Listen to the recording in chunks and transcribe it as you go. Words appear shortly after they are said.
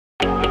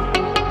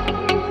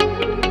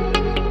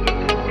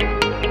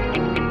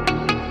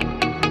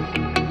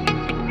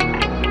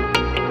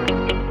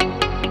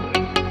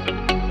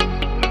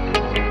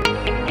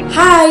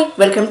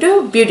Welcome to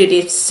beauty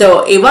tips. So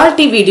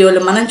ఇవాల్టి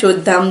వీడియోలో మనం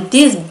చూద్దాం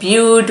దిస్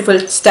బ్యూటిఫుల్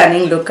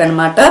స్టన్నింగ్ లుక్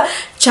అన్నమాట.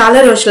 చాలా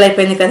రోజులు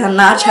అయిపోయింది కదా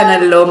నా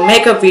ఛానల్లో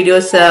మేకప్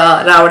వీడియోస్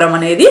రావడం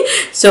అనేది.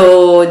 So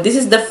this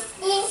is the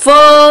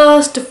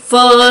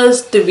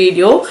first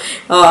video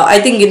I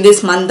think in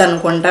this month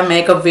అనుకుంటా.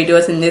 మేకప్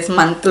వీడియోస్ ఇన్ దిస్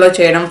మంత్లో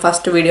చేయడం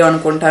ఫస్ట్ వీడియో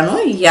అనుకుంటాను.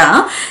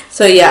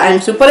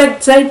 I'm super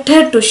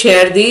excited to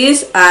share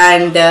this.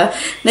 And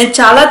నేను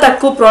చాలా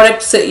తక్కువ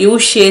ప్రోడక్ట్స్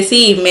యూజ్ చేసి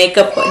ఈ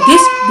makeup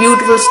this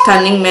beautiful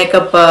stunning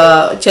makeup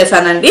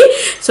చేశానండి.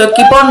 So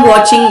keep on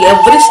watching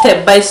every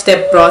step by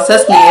step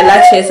process నేను ఎలా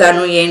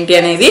చేశాను ఏంటి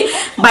అనేది.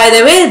 By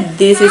the way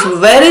this is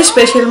very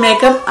special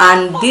makeup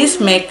and this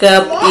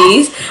makeup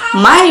is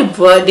my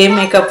birthday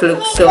makeup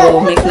look. So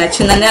మీకు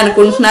నచ్చిందని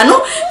అనుకుంటున్నాను.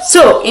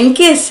 So in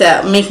case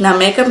మీకు నా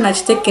మేకప్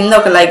నచ్చితే కింద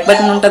ఒక లైక్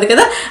బటన్ ఉంటుంది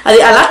కదా, అది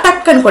అలా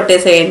టక్ అని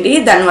కొట్టేసేయండి.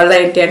 దానివల్ల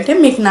ఏంటి అంటే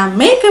మీకు నా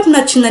మేకప్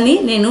నచ్చిందని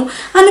నేను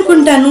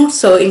అనుకుంటాను.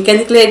 సో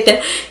ఇంకెందుకు లేట్,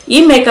 ఈ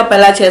మేకప్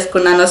ఎలా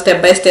చేసుకున్నానో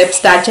స్టెప్ బై స్టెప్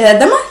స్టార్ట్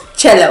చేద్దామా?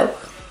 చలో.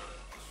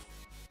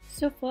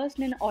 సో ఫస్ట్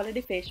నేను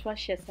ఆల్రెడీ ఫేస్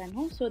వాష్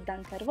చేశాను. సో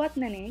దాని తర్వాత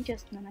నేను ఏం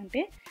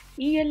చేస్తున్నానంటే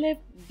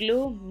ఈఎల్ఎఫ్ గ్లో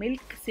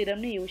మిల్క్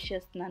సిరమ్ని యూజ్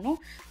చేస్తున్నాను.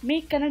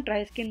 మీకు కన్నా డ్రై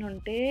స్కిన్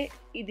ఉంటే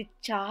ఇది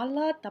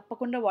చాలా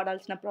తప్పకుండా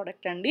వాడాల్సిన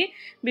ప్రోడక్ట్ అండి.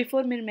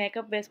 బిఫోర్ మీరు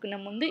మేకప్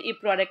వేసుకునే ముందు ఈ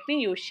ప్రోడక్ట్ని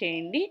యూజ్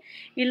చేయండి.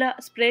 ఇలా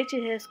స్ప్రే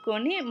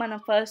చేసేసుకొని మనం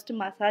ఫస్ట్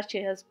మసాజ్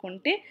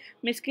చేసేసుకుంటే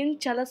మీ స్కిన్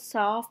చాలా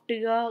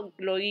సాఫ్ట్గా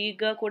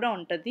గ్లోయిగా కూడా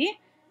ఉంటుంది.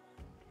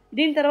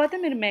 దీని తర్వాత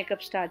మీరు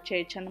మేకప్ స్టార్ట్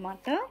చేయొచ్చు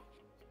అన్నమాట.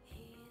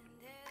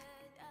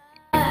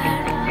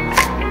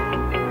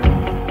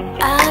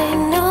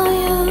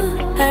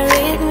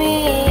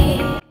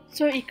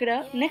 సో ఇక్కడ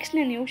నెక్స్ట్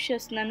నేను యూజ్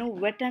చేస్తున్నాను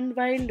wet and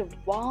wild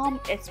warm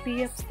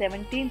SPF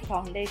 17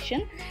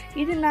 foundation.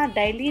 ఇది నా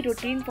డైలీ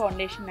రొటీన్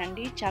ఫౌండేషన్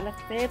అండి. చాలా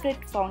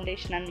ఫేవరెట్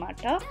ఫౌండేషన్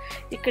అనమాట.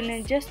 ఇక్కడ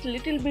నేను జస్ట్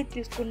లిటిల్ బిట్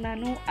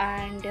తీసుకున్నాను.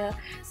 అండ్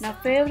నా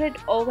ఫేవరెట్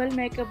ఓవెల్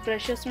మేకప్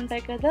బ్రషెస్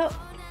ఉంటాయి కదా,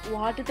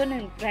 వాటితో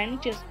నేను బ్లెండ్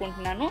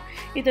చేసుకుంటున్నాను.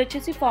 ఇది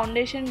వచ్చేసి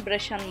ఫౌండేషన్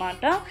బ్రష్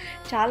అనమాట.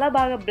 చాలా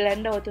బాగా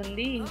బ్లెండ్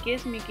అవుతుంది. ఇన్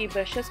కేస్ మీకు ఈ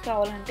బ్రషెస్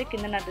కావాలంటే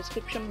కింద నా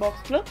డిస్క్రిప్షన్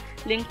బాక్స్లో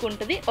లింక్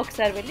ఉంటుంది,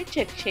 ఒకసారి వెళ్ళి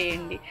చెక్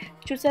చేయండి.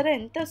 చూసారా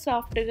ఎంత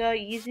సాఫ్ట్గా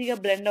ఈజీగా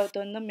బ్లెండ్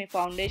అవుతుందో మీ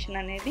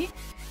ఫౌండేషన్ అనేది.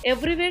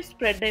 ఎవ్రీవేర్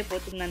స్ప్రెడ్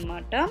అయిపోతుంది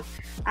అనమాట.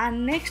 అండ్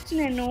నెక్స్ట్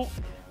నేను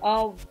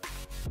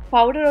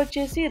పౌడర్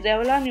వచ్చేసి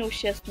రెవ్లాన్ యూజ్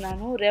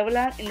చేస్తున్నాను.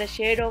 Revlon in the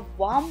shade of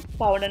వామ్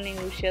పౌడర్ని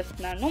యూజ్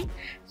చేస్తున్నాను.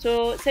 సో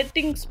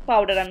సెట్టింగ్స్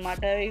పౌడర్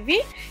అనమాట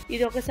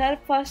ఇది ఒకసారి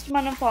ఫస్ట్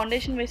మనం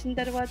ఫౌండేషన్ వేసిన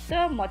తర్వాత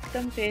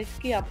మొత్తం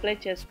ఫేస్కి అప్లై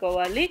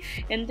చేసుకోవాలి.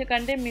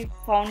 ఎందుకంటే మీ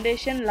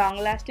ఫౌండేషన్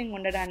లాంగ్ లాస్టింగ్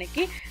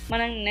ఉండడానికి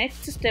మనం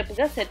నెక్స్ట్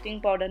స్టెప్గా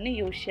సెట్టింగ్ పౌడర్ని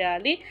యూజ్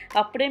చేయాలి.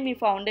 అప్పుడే మీ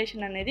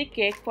ఫౌండేషన్ అనేది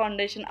కేక్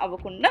ఫౌండేషన్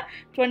అవ్వకుండా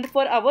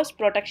 24 hours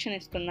ప్రొటెక్షన్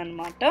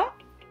ఇస్తుందన్నమాట.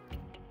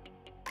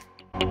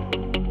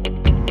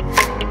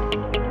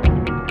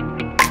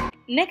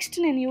 నెక్స్ట్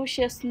నేను యూజ్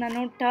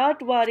చేస్తున్నాను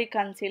టాట్ వారీ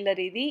కన్సీలర్.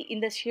 ఇది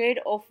ఇన్ ద షేడ్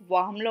ఆఫ్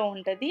వామ్లో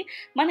ఉంటుంది.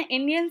 మన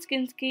ఇండియన్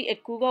స్కిన్స్కి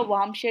ఎక్కువగా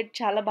వామ్ షేడ్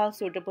చాలా బాగా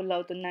సూటబుల్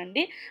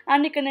అవుతుందండి.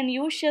 అండ్ ఇక్కడ నేను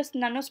యూజ్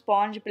చేస్తున్నాను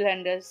స్పాంజ్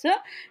బ్లెండర్స్.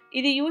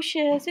 ఇది యూజ్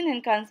చేసి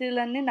నేను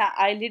కన్సీలర్ని నా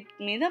ఐలిడ్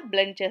మీద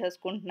బ్లెండ్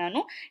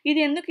చేసేసుకుంటున్నాను. ఇది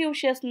ఎందుకు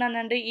యూజ్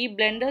చేస్తున్నానంటే ఈ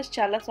బ్లెండర్స్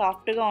చాలా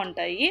సాఫ్ట్గా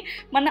ఉంటాయి.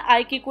 మన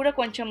ఐకి కూడా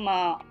కొంచెం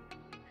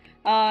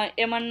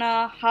ఏమన్నా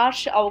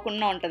హార్ష్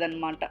అవ్వకుండా ఉంటుంది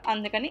అనమాట,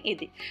 అందుకని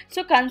ఇది. సో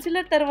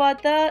కన్సీలర్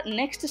తర్వాత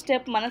నెక్స్ట్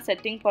స్టెప్ మన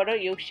సెట్టింగ్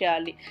పౌడర్ యూజ్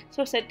చేయాలి. So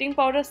setting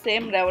powder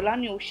same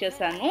Revlon use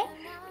చేశాను.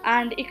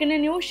 అండ్ ఇక్కడ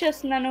నేను యూజ్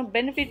చేస్తున్నాను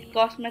బెనిఫిట్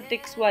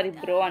కాస్మెటిక్స్ వారి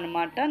బ్రో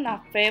అనమాట. నా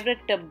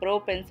ఫేవరెట్ బ్రో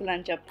పెన్సిల్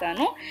అని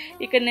చెప్తాను.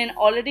 ఇక్కడ నేను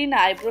ఆల్రెడీ నా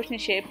ఐబ్రోస్ని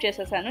షేప్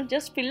చేసేసాను,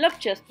 జస్ట్ ఫిల్అప్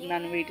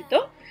చేస్తున్నాను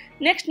వీటితో.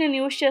 నెక్స్ట్ నేను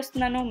యూజ్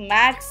చేస్తున్నాను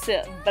మ్యాక్స్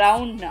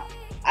బ్రౌన్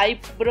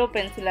ఐబ్రో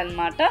పెన్సిల్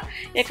అనమాట.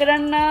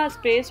 ఎక్కడన్నా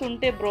స్పేస్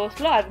ఉంటే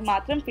బ్రోస్లో అవి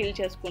మాత్రం ఫిల్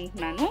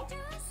చేసుకుంటున్నాను.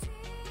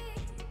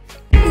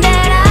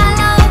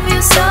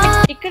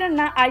 ఇక్కడ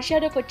నా ఐ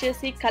షాడోకి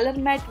వచ్చేసి కలర్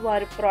మ్యాట్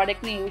వారి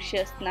ప్రోడక్ట్ని యూజ్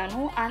చేస్తున్నాను.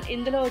 అండ్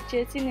ఇందులో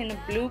వచ్చేసి నేను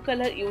బ్లూ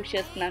కలర్ యూజ్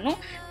చేస్తున్నాను.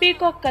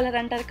 పీకాక్ కలర్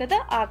అంటారు కదా,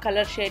 ఆ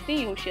కలర్ షేడ్ని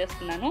యూజ్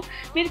చేస్తున్నాను.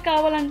 మీరు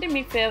కావాలంటే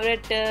మీ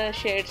ఫేవరెట్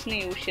షేడ్స్ని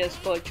యూజ్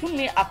చేసుకోవచ్చు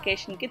మీ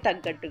అకేషన్కి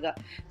తగ్గట్టుగా.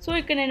 సో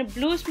ఇక్కడ నేను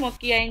బ్లూ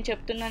స్మోకీ ఐని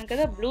చెప్తున్నాను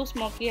కదా, బ్లూ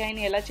స్మోకీ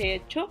ఐని ఎలా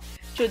చేయొచ్చో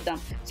చూద్దాం.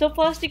 సో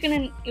ఫస్ట్ ఇక్కడ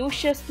నేను యూజ్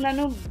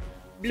చేస్తున్నాను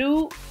బ్లూ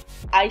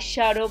ఐ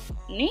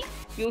షాడోని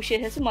యూజ్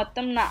చేసేసి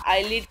మొత్తం నా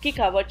ఐలిడ్కి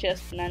కవర్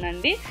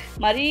చేస్తున్నానండి.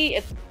 మరీ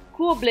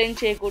ఎక్కువ బ్లెండ్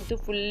చేయకూడదు,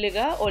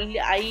 ఫుల్గా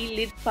ఓన్లీ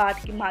ఐలిడ్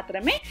పార్ట్కి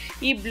మాత్రమే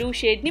ఈ బ్లూ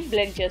షేడ్ని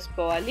బ్లెండ్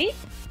చేసుకోవాలి.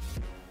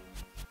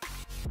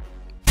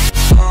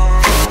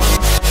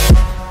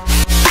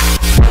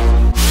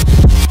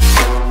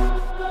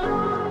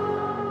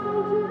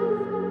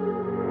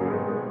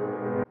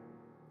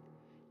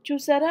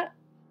 చూసారా,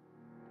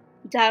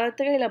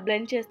 జాగ్రత్తగా ఇలా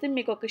బ్లెండ్ చేస్తే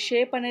మీకు ఒక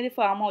షేప్ అనేది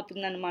ఫామ్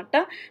అవుతుందన్నమాట.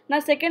 నా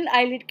సెకండ్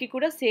ఐలిడ్కి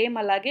కూడా సేమ్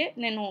అలాగే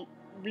నేను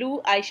బ్లూ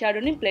ఐ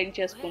షాడోని బ్లెండ్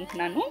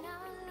చేసుకుంటున్నాను.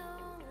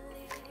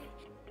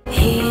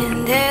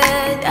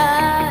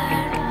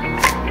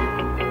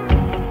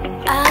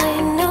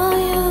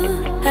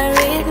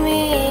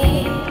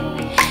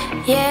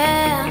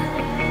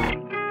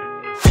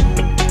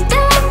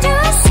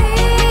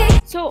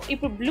 సో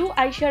ఇప్పుడు బ్లూ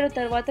ఐ షాడో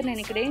తర్వాత నేను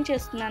ఇక్కడ ఏం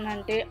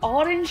చేస్తున్నానంటే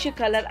ఆరెంజ్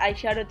కలర్ ఐ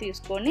షాడో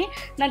తీసుకొని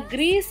నా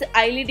గ్రీస్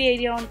ఐలిడ్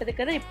ఏరియా ఉంటుంది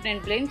కదా, ఇప్పుడు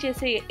నేను బ్లెండ్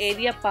చేసే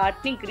ఏరియా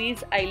పార్ట్ని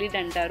గ్రీస్ ఐలిడ్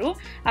అంటారు.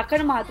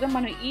 అక్కడ మాత్రం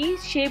మనం ఈ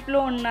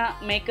షేప్లో ఉన్న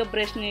మేకప్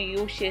బ్రష్ని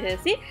యూజ్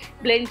చేసేసి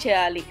బ్లెండ్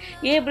చేయాలి.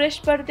 ఏ బ్రష్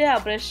పడితే ఆ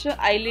బ్రష్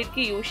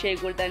ఐలిడ్కి యూజ్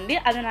చేయకూడదండి.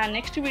 అది నా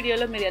నెక్స్ట్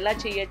వీడియోలో మీరు ఎలా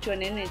చేయొచ్చు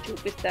అనేది నేను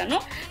చూపిస్తాను.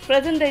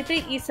 ప్రజెంట్ అయితే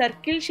ఈ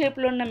సర్కిల్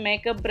షేప్లో ఉన్న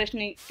మేకప్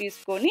బ్రష్ని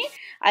తీసుకొని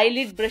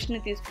ఐలిడ్ బ్రష్ని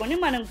తీసుకొని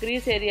మనం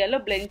గ్రీస్ ఏరియాలో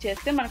బ్లెండ్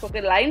చేస్తే మనకు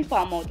ఒక లైన్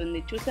ఫామ్ అవుతుంది,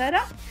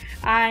 చూసారా.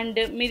 అండ్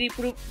మీరు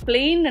ఇప్పుడు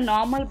ప్లెయిన్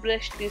నార్మల్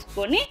బ్రష్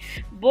తీసుకొని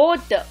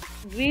బోత్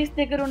గ్రీస్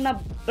దగ్గర ఉన్న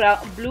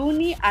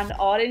బ్లూని అండ్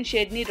ఆరెంజ్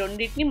షేడ్ని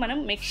రెండింటిని మనం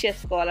మిక్స్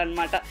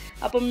చేసుకోవాలన్నమాట.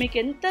 అప్పుడు మీకు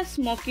ఎంత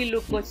స్మోకీ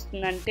లుక్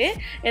వస్తుందంటే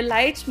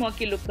లైట్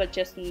స్మోకీ లుక్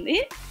వచ్చేస్తుంది.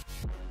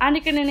 అండ్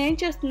ఇక్కడ నేను ఏం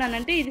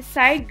చేస్తున్నానంటే ఇది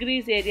సైడ్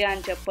గ్రీజ్ ఏరియా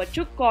అని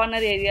చెప్పొచ్చు,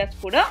 కార్నర్ ఏరియాస్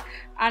కూడా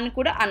అని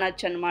కూడా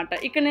అనొచ్చు అనమాట.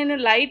 ఇక్కడ నేను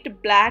లైట్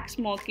బ్లాక్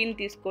స్మోకీని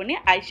తీసుకొని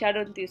ఐ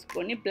షాడోని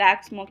తీసుకొని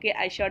బ్లాక్ స్మోకీ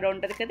ఐ షాడో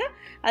ఉంటుంది కదా,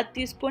 అది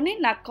తీసుకొని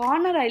నా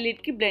కార్నర్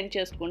ఐలిడ్కి బ్లెండ్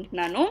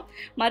చేసుకుంటున్నాను.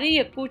 మరీ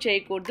ఎక్కువ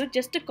చేయకూడదు,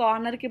 జస్ట్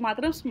కార్నర్కి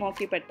మాత్రం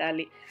స్మోకీ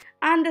పెట్టాలి.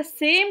 అండ్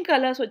సేమ్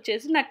కలర్స్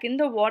వచ్చేసి నా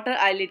కింద వాటర్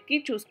ఐలిడ్కి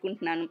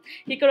చూసుకుంటున్నాను.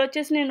 ఇక్కడ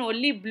వచ్చేసి నేను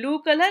only blue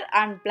colour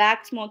and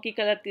black smoky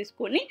colour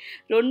తీసుకొని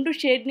రెండు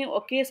షేడ్ని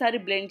ఒకేసారి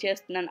బ్లెండ్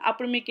చేస్తున్నాను.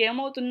 అప్పుడు మీకు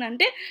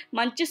ఏమవుతుందంటే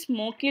మంచి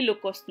స్మోకీ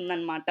లుక్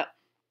వస్తుందన్నమాట.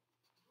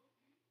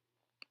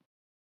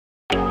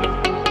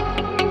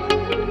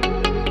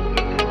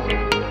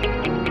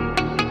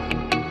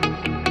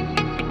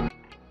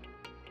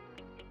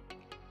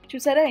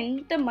 చూసారా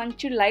ఎంత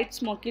మంచి లైట్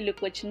స్మోకీ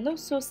లుక్ వచ్చిందో.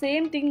 సో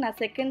సేమ్ థింగ్ నా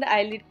సెకండ్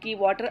ఐలిడ్కి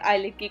వాటర్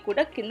ఐలిడ్కి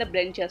కూడా కింద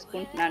బ్లెండ్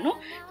చేసుకుంటున్నాను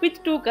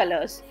విత్ 2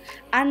 కలర్స్.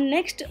 అండ్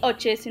నెక్స్ట్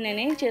వచ్చేసి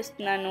నేనేం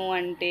చేస్తున్నాను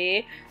అంటే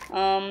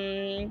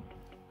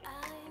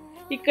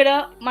ఇక్కడ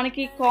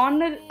మనకి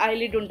కార్నర్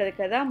ఐలిడ్ ఉంటుంది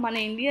కదా, మన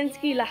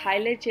ఇండియన్స్కి ఇలా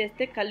హైలైట్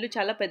చేస్తే కళ్ళు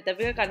చాలా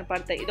పెద్దవిగా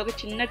కనపడతాయి. ఇది ఒక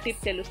చిన్న టిప్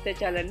తెలిస్తే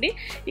చాలండి.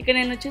 ఇక్కడ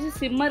నేను వచ్చేసి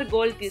సిమ్మర్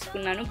గోల్డ్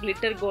తీసుకున్నాను,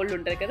 గ్లిటర్ గోల్డ్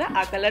ఉంటుంది కదా,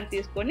 ఆ కలర్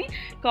తీసుకొని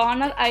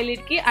కార్నర్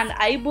ఐలిడ్కి అండ్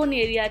ఐబోన్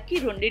ఏరియాకి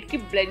రెండింటికి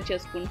బ్లెండ్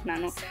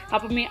చేసుకుంటున్నాను.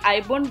 అప్పుడు మీ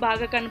ఐబోన్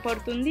బాగా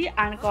కనపడుతుంది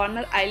అండ్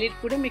కార్నర్ ఐలిడ్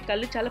కూడా మీ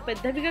కళ్ళు చాలా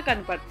పెద్దవిగా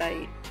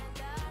కనపడతాయి.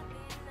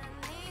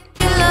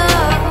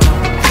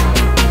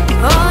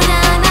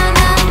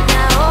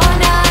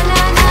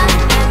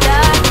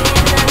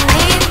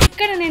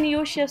 ఇక్కడ నేను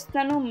యూజ్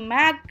చేస్తాను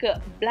మ్యాక్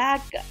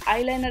బ్లాక్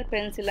ఐలైనర్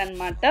పెన్సిల్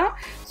అనమాట.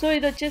 సో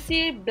ఇది వచ్చేసి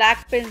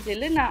బ్లాక్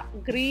పెన్సిల్ నా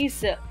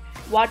గ్రీస్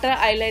వాటర్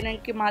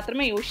ఐలైనర్కి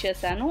మాత్రమే యూజ్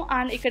చేశాను.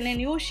 అండ్ ఇక్కడ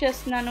నేను యూజ్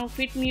చేస్తున్నాను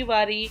ఫిట్ మీ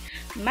వారి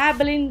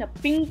maybeline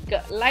pink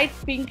light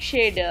pink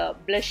shade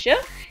blush.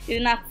 ఇది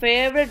నా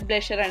ఫేవరెట్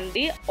బ్లషర్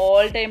అండి,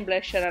 ఆల్ టైమ్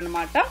బ్లషర్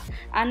అనమాట.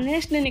 అండ్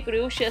నెక్స్ట్ నేను ఇక్కడ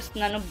యూజ్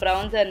చేస్తున్నాను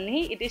బ్రౌన్జర్ని,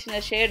 ఇట్ ఈస్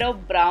నా షేడ్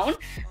ఆఫ్ బ్రౌన్.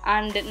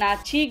 అండ్ నా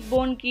చీక్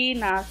బోన్కి,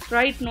 నా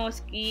straight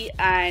నోస్కి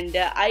and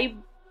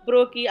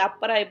ఐబ్రోకి,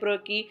 upper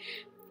ఐబ్రోకి,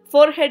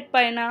 four head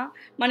పైన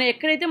మనం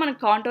ఎక్కడైతే మనం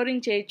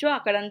కాంటోరింగ్ చేయొచ్చో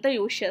అక్కడంతా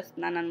యూజ్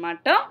చేస్తున్నాను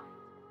అనమాట.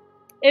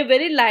 ఏ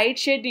వెరీ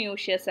లైట్ షేడ్ని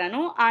యూజ్ చేశాను.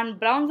 అండ్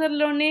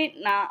బ్రౌన్జర్లోనే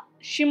నా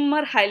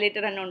షిమ్మర్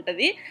హైలైటర్ అని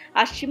ఉంటుంది,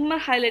 ఆ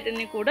షిమ్మర్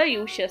హైలైటర్ని కూడా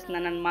యూజ్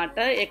చేస్తున్నాను అనమాట.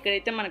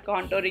 ఎక్కడైతే మన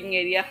కాంటోరింగ్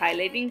ఏరియా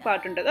హైలైటింగ్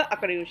పార్ట్ ఉంటుందో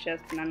అక్కడ యూజ్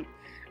చేస్తున్నాను.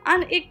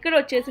 అండ్ ఇక్కడ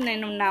వచ్చేసి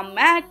నేను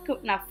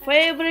నా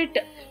ఫేవరెట్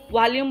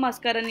వాల్యూమ్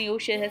మస్కారాని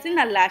యూజ్ చేసేసి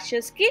నా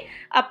ల్యాషెస్కి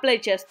అప్లై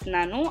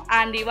చేస్తున్నాను.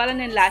 అండ్ ఇవాళ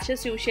నేను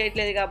ల్యాషెస్ యూజ్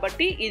చేయట్లేదు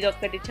కాబట్టి ఇది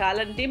ఒక్కటి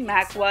చాలండి.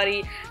 మ్యాక్ వారి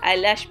ఐ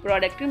ల్యాష్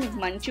ప్రోడక్ట్ మీకు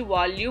మంచి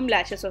వాల్యూమ్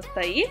ల్యాషెస్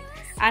వస్తాయి.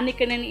 అండ్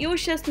ఇక్కడ నేను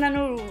యూజ్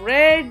చేస్తున్నాను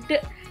రెడ్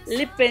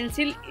లిప్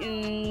పెన్సిల్.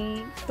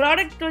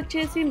 ప్రోడక్ట్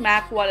వచ్చేసి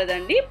మ్యాక్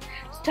వాళ్ళదండి,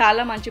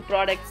 చాలా మంచి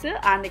ప్రోడక్ట్స్.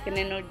 అండ్ ఇక్కడ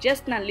నేను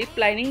జస్ట్ నా లిప్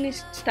లైనింగ్ని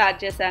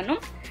స్టార్ట్ చేశాను.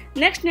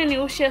 నెక్స్ట్ నేను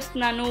యూజ్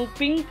చేస్తున్నాను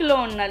పింక్లో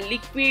ఉన్న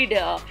లిక్విడ్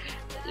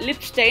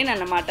లిప్ స్టైన్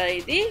అన్నమాట.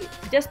 ఇది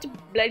జస్ట్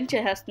బ్లెండ్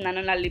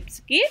చేసేస్తున్నాను నా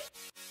లిప్స్కి.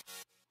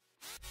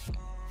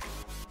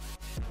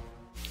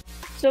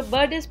 సో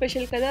బర్త్డే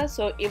స్పెషల్ కదా,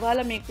 సో ఇవాళ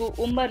మీకు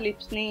ఉంబర్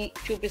లిప్స్ని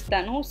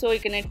చూపిస్తాను. సో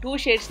ఇక్కడ నేను 2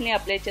 షేడ్స్ని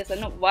అప్లై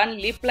చేశాను, 1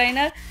 లిప్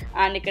లైనర్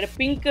అండ్ ఇక్కడ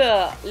పింక్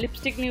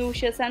లిప్స్టిక్ని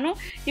యూజ్ చేశాను.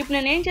 ఇప్పుడు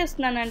నేను ఏం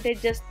చేస్తున్నానంటే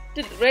జస్ట్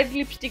రెడ్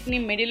లిప్స్టిక్ని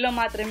మిడిల్లో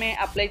మాత్రమే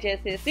అప్లై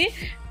చేసేసి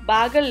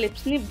బాగా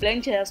లిప్స్ని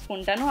బ్లెండ్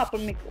చేసుకుంటాను.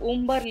 అప్పుడు మీకు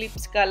ఉంబర్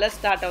లిప్స్ కలర్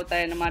స్టార్ట్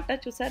అవుతాయి అన్నమాట.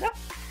 చూసారా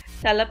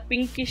చాలా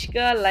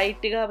పింకిష్గా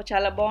లైట్గా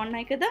చాలా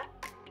బాగున్నాయి కదా.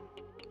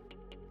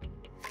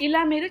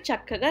 ఇలా మీరు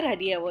చక్కగా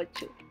రెడీ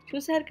అవ్వచ్చు.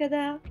 చూసారు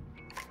కదా.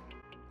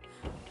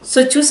 సో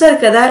చూసారు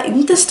కదా,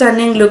 ఇంత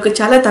స్టన్నింగ్ లుక్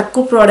చాలా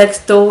తక్కువ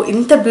ప్రోడక్ట్స్తో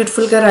ఇంత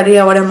బ్యూటిఫుల్గా రెడీ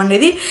అవ్వడం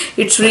అనేది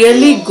ఇట్స్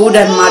రియల్లీ గుడ్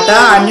అనమాట.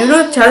 అండ్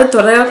చాలా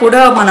త్వరగా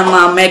కూడా మనం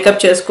మేకప్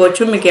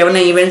చేసుకోవచ్చు మీకు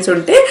ఏమైనా ఈవెంట్స్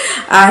ఉంటే.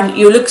 And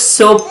you look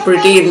so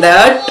pretty in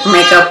that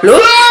makeup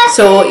look.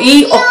 So ఈ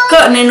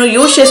నేను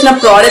యూజ్ చేసిన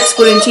ప్రోడక్ట్స్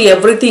గురించి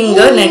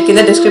ఎవ్రీథింగ్ నేను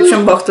కింద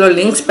డిస్క్రిప్షన్ బాక్స్లో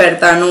లింక్స్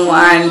పెడతాను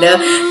అండ్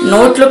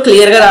నోట్లో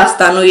క్లియర్గా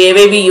రాస్తాను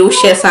ఏవేవి యూజ్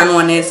చేశాను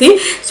అనేసి.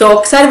 సో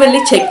ఒకసారి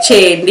వెళ్ళి చెక్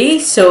చేయండి.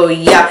 సో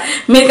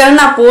మీరు కానీ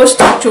నా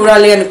పోస్ట్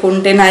చూడాలి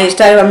అనుకుంటే నా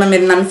ఇన్స్టాగ్రామ్లో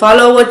మీరు నన్ను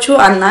ఫాలో అవ్వచ్చు.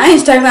 అండ్ నా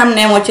ఇన్స్టాగ్రామ్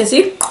నేమ్ వచ్చేసి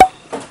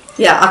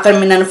అక్కడ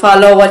మీరు నన్ను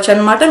ఫాలో అవ్వచ్చు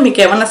అనమాట. మీకు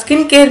ఏమైనా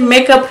skin care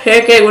makeup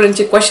hair care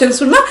గురించి క్వశ్చన్స్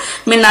ఉన్నా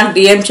మీరు నాకు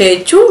డిఎం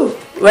చేయొచ్చు.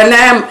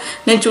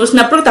 నేను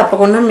చూసినప్పుడు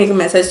తప్పకుండా మీకు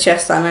మెసేజ్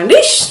చేస్తానండి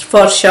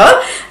ఫర్ షూర్.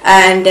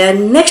 అండ్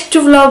నెక్స్ట్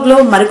వ్లాగ్లో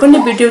మరికొన్ని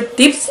బ్యూటీ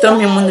టిప్స్తో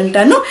మేము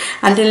ముందుంటాను.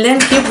 Until then,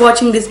 keep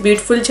watching this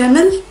beautiful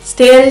channel.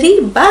 Stay healthy.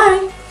 Bye.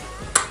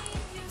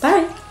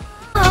 Bye.